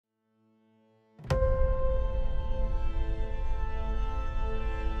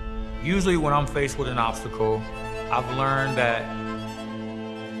Usually when I'm faced with an obstacle, I've learned that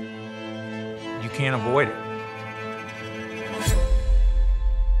you can't avoid it.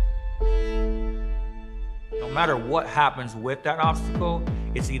 No matter what happens with that obstacle,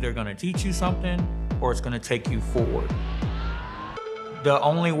 it's either gonna teach you something or it's gonna take you forward. The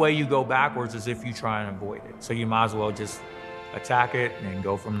only way you go backwards is if you try and avoid it. So you might as well just attack it and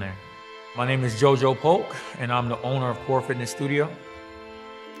go from there. My name is JoJo Polk, and I'm the owner of Core Fitness Studio.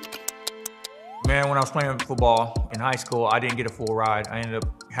 Man, when I was playing football in high school, I didn't get a full ride. I ended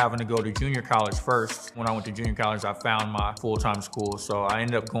up having to go to junior college first. When I went to junior college, I found my full-time school. So I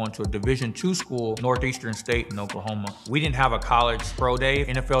ended up going to a Division II school, Northeastern State in Oklahoma. We didn't have a college pro day.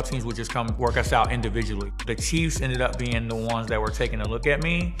 NFL teams would just come work us out individually. The Chiefs ended up being the ones that were taking a look at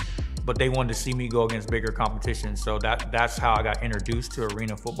me, but they wanted to see me go against bigger competition. So that's how I got introduced to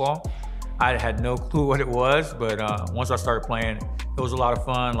arena football. I had no clue what it was, but once I started playing, it was a lot of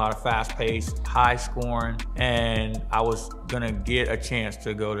fun, a lot of fast-paced, high scoring, and I was gonna get a chance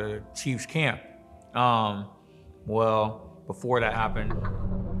to go to Chiefs camp. Well, before that happened,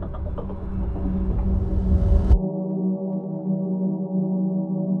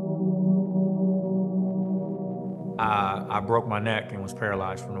 I broke my neck and was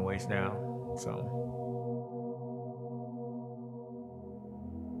paralyzed from the waist down, so.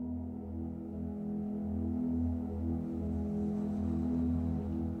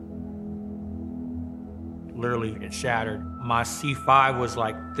 Literally, it shattered. My C5 was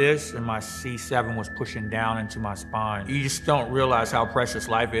like this, and my C7 was pushing down into my spine. You just don't realize how precious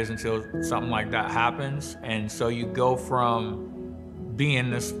life is until something like that happens. And so you go from being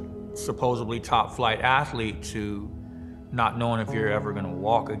this supposedly top flight athlete to not knowing if you're ever gonna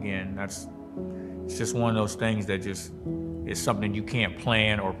walk again. It's just one of those things that just is something you can't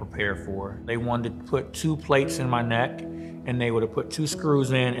plan or prepare for. They wanted to put 2 plates in my neck, and they would have put 2 screws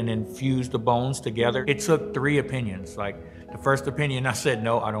in and then fused the bones together. It took 3 opinions. Like, the first opinion, I said,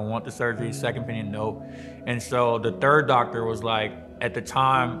 no, I don't want the surgery. Second opinion, no. And so the third doctor was like, at the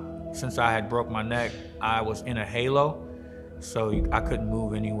time, since I had broke my neck, I was in a halo, so I couldn't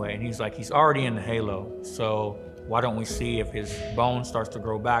move anyway. And he's like, he's already in the halo, so why don't we see if his bone starts to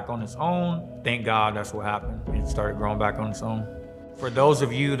grow back on its own? Thank God that's what happened. It started growing back on its own. For those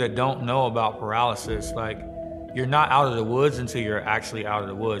of you that don't know about paralysis, like, you're not out of the woods until you're actually out of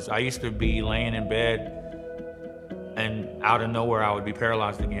the woods. I used to be laying in bed and out of nowhere I would be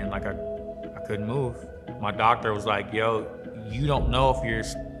paralyzed again. Like I couldn't move. My doctor was like, yo, you don't know if you're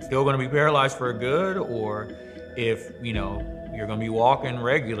still gonna be paralyzed for good or if, you know, you're gonna be walking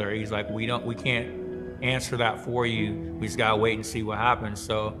regular. He's like, we can't answer that for you. We just gotta wait and see what happens.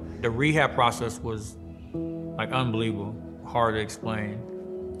 So the rehab process was like unbelievable, hard to explain.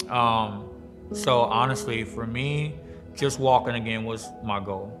 So honestly, for me, just walking again was my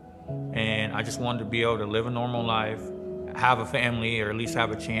goal. And I just wanted to be able to live a normal life, have a family, or at least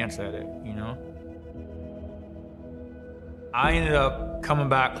have a chance at it, you know? I ended up coming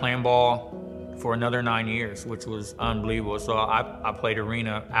back playing ball for another 9 years, which was unbelievable. So I played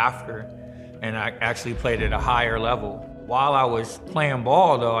arena after, and I actually played at a higher level. While I was playing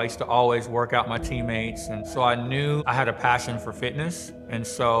ball though, I used to always work out my teammates. And so I knew I had a passion for fitness. And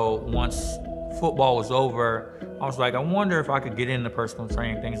so once football was over, I was like, I wonder if I could get into personal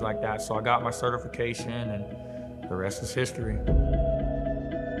training, things like that. So I got my certification, and the rest is history.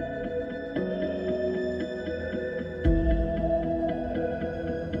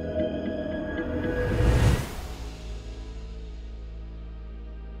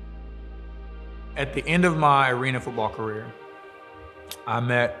 At the end of my arena football career, I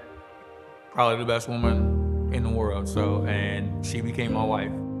met probably the best woman in the world, and she became my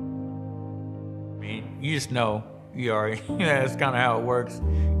wife. I mean, you just know, you already, that's kind of how it works,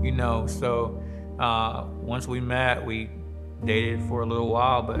 you know. So once we met, we dated for a little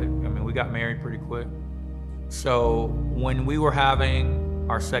while, but I mean, we got married pretty quick. So when we were having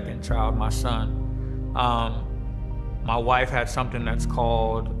our second child, my son, my wife had something that's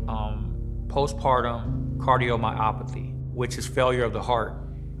called postpartum cardiomyopathy, which is failure of the heart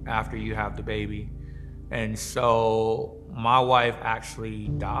after you have the baby. And so my wife actually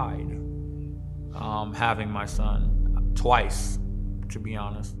died having my son twice, to be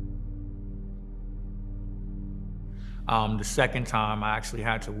honest. The second time I actually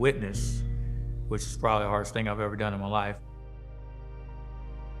had to witness, which is probably the hardest thing I've ever done in my life.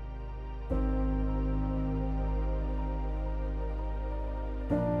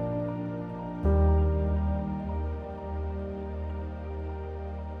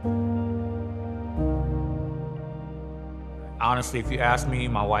 Honestly, if you ask me,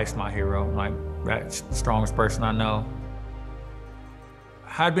 my wife's my hero. Like, that's the strongest person I know.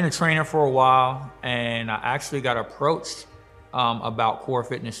 had been a trainer for a while, and I actually got approached about Core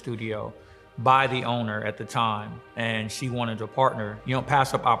Fitness Studio by the owner at the time, and she wanted to partner. You don't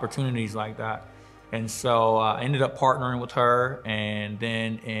pass up opportunities like that. And so I ended up partnering with her, and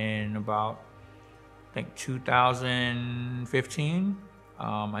then in about, I think 2015,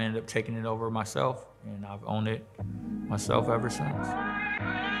 I ended up taking it over myself, and I've owned it myself ever since.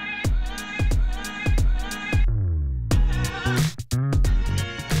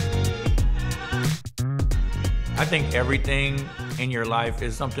 I think everything in your life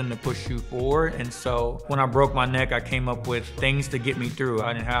is something to push you forward. And so when I broke my neck, I came up with things to get me through.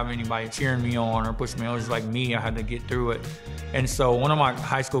 I didn't have anybody cheering me on or pushing me on. It was like me, I had to get through it. And so one of my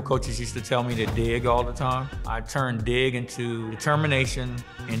high school coaches used to tell me to dig all the time. I turned dig into determination,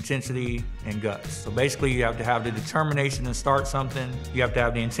 intensity, and guts. So basically you have to have the determination to start something. You have to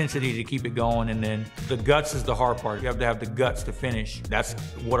have the intensity to keep it going. And then the guts is the hard part. You have to have the guts to finish. That's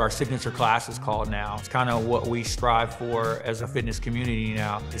what our signature class is called now. It's kind of what we strive for as a fitness community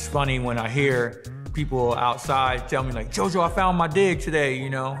now. It's funny when I hear people outside tell me like, JoJo, I found my dig today, you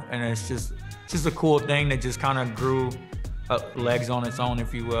know? And it's just a cool thing that just kind of grew legs on its own,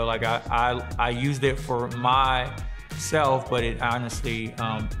 if you will. Like I used it for myself, but it honestly,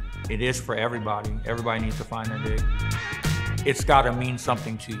 it is for everybody. Everybody needs to find their dig. It's gotta mean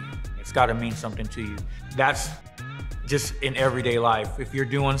something to you. It's gotta mean something to you. That's just in everyday life. If you're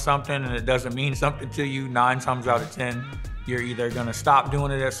doing something and it doesn't mean something to you, 9 times out of 10, you're either gonna stop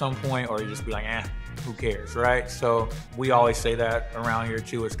doing it at some point or you just be like, who cares, right? So we always say that around here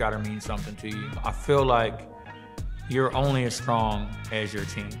too, it's gotta mean something to you. I feel like you're only as strong as your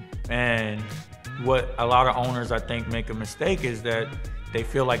team. And what a lot of owners, I think, make a mistake is that they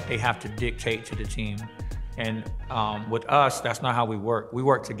feel like they have to dictate to the team. And with us, that's not how we work. We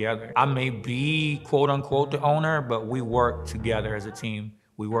work together. I may be, quote unquote, the owner, but we work together as a team.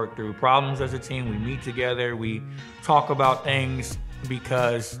 We work through problems as a team. We meet together. We talk about things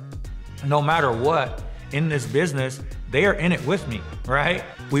because no matter what, in this business, they are in it with me, right?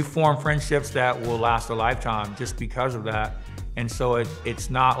 We form friendships that will last a lifetime just because of that. And so it's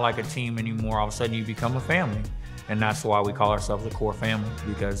not like a team anymore. All of a sudden you become a family. And that's why we call ourselves a core family,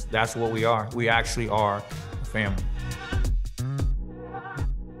 because that's what we are. We actually are a family.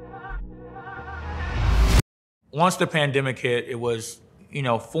 Once the pandemic hit, it was,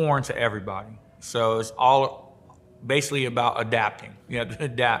 foreign to everybody. So it's all basically about adapting. You have to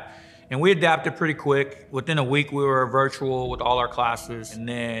adapt. And we adapted pretty quick. Within a week, we were virtual with all our classes. And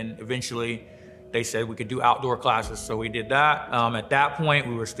then eventually they said we could do outdoor classes. So we did that. At that point,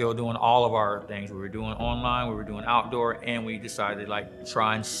 we were still doing all of our things. We were doing online, we were doing outdoor, and we decided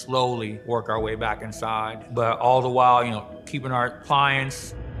try and slowly work our way back inside. But all the while, keeping our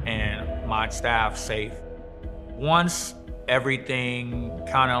clients and my staff safe. Once everything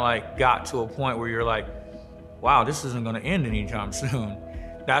kind of got to a point where you're like, wow, this isn't gonna end anytime soon.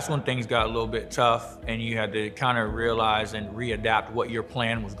 That's when things got a little bit tough and you had to kind of realize and readapt what your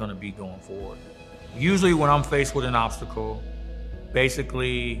plan was gonna be going forward. Usually when I'm faced with an obstacle,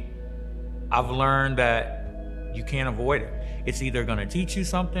 basically, I've learned that you can't avoid it. It's either gonna teach you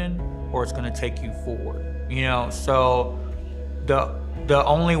something or it's gonna take you forward. So the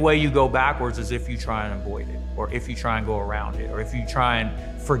only way you go backwards is if you try and avoid it, or if you try and go around it, or if you try and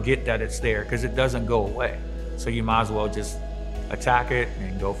forget that it's there, because it doesn't go away. So you might as well just attack it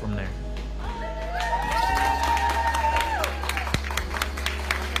and go from there.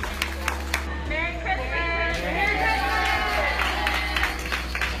 Merry Christmas! Merry Christmas!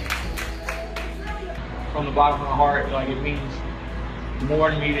 From the bottom of my heart, it means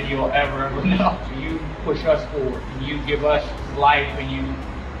more to me than you'll ever know. You push us forward, and you give us life, and you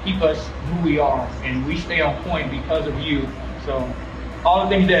keep us who we are, and we stay on point because of you. So all the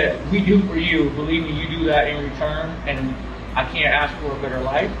things that we do for you, believe me, you do that in return, and I can't ask for a better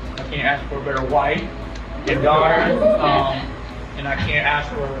life. I can't ask for a better wife and daughter, and I can't ask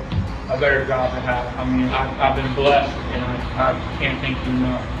for a better job to have. I mean, I've been blessed, and I can't thank you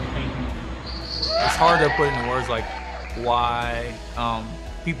enough. Thank you. It's hard to put into words why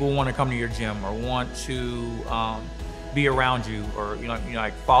people want to come to your gym or want to be around you, or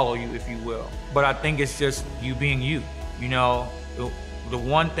follow you, if you will. But I think it's just you being you. The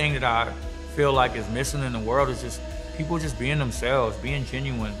one thing that I feel like is missing in the world is just people just being themselves, being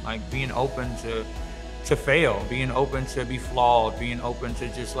genuine, being open to fail, being open to be flawed, being open to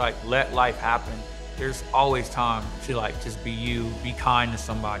just let life happen. There's always time to just be you, be kind to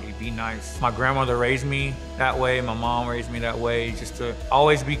somebody, be nice. My grandmother raised me that way, my mom raised me that way, just to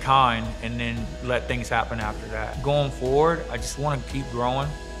always be kind and then let things happen after that. Going forward, I just want to keep growing.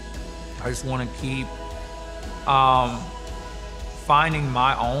 I just want to keep finding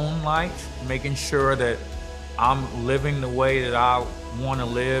my own light, making sure that I'm living the way that I want to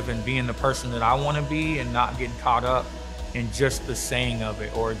live and being the person that I want to be, and not getting caught up in just the saying of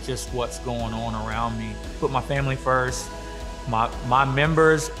it or just what's going on around me. Put my family first. My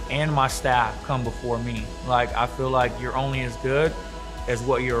members and my staff come before me. Like, I feel like you're only as good as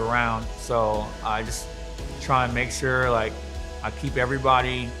what you're around. So I just try and make sure like I keep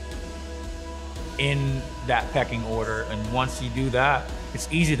everybody in that pecking order. And once you do that, it's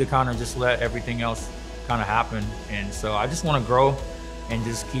easy to kind of just let everything else kind of happen. And so I just want to grow and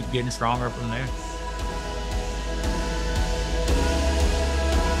just keep getting stronger from there.